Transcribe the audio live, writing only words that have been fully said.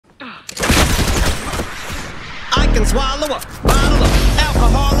can swallow a bottle of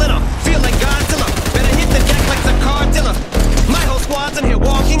alcohol in her. Feel like Godzilla, better hit the deck like the car dealer. My whole squad's in here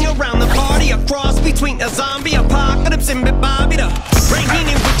walking around the party, a cross between a zombie apocalypse and Bobby the brain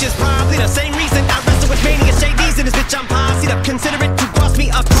meaning, which is probably the same reason I wrestle with mania shades in this bitch. I'm posse up. Consider it to cross me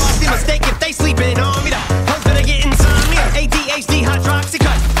a costly mistake if they sleeping on me. The hoes better get insomnia, ADHD,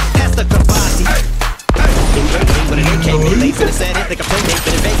 hydroxycut, has the capacity. With an AK, melee, finna set it like a playdate,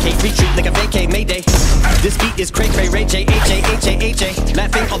 finna vacate, retreat like a vacay, mayday. This beat is cray cray, Ray J, AJ,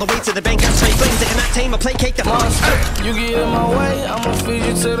 laughing all the way to the bank. I'm straight flames, they cannot tame or placate the monster. You get in my way, I'ma feed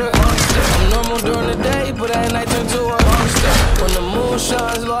you to the monster. I'm normal during the day, but at night turn to a monster. When the moon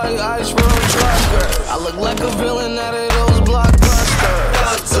shines like ice from a trucker, I look like a villain out of those blockbusters.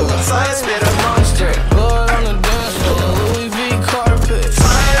 Godzilla, fire, spit a monster. Blood on the dance floor, Louis V carpet.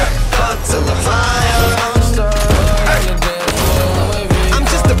 fire, Godzilla, fire. I'm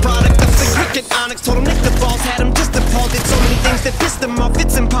just a product of the cricket onyx. Told him Nick the balls had him just appalled. Did so many things that pissed him off.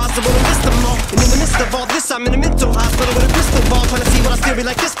 It's impossible to miss them all. And in the midst of all this, I'm in a mental hospital with a crystal ball, trying to see what I still be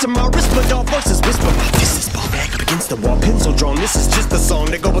like this tomorrow. Whisper dog voices whisper. This is ball back up against the wall, pencil drawn. This is just a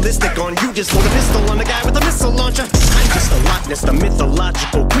song that go ballistic on. You just hold a pistol on the guy with a missile launcher. I'm just a Loch Ness, the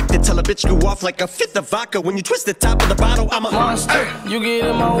mythological, quick to tell a bitch you off like a fifth of vodka. When you twist the top of the bottle, I'm a monster. You get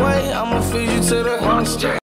in my way, I'ma feed you to the monster.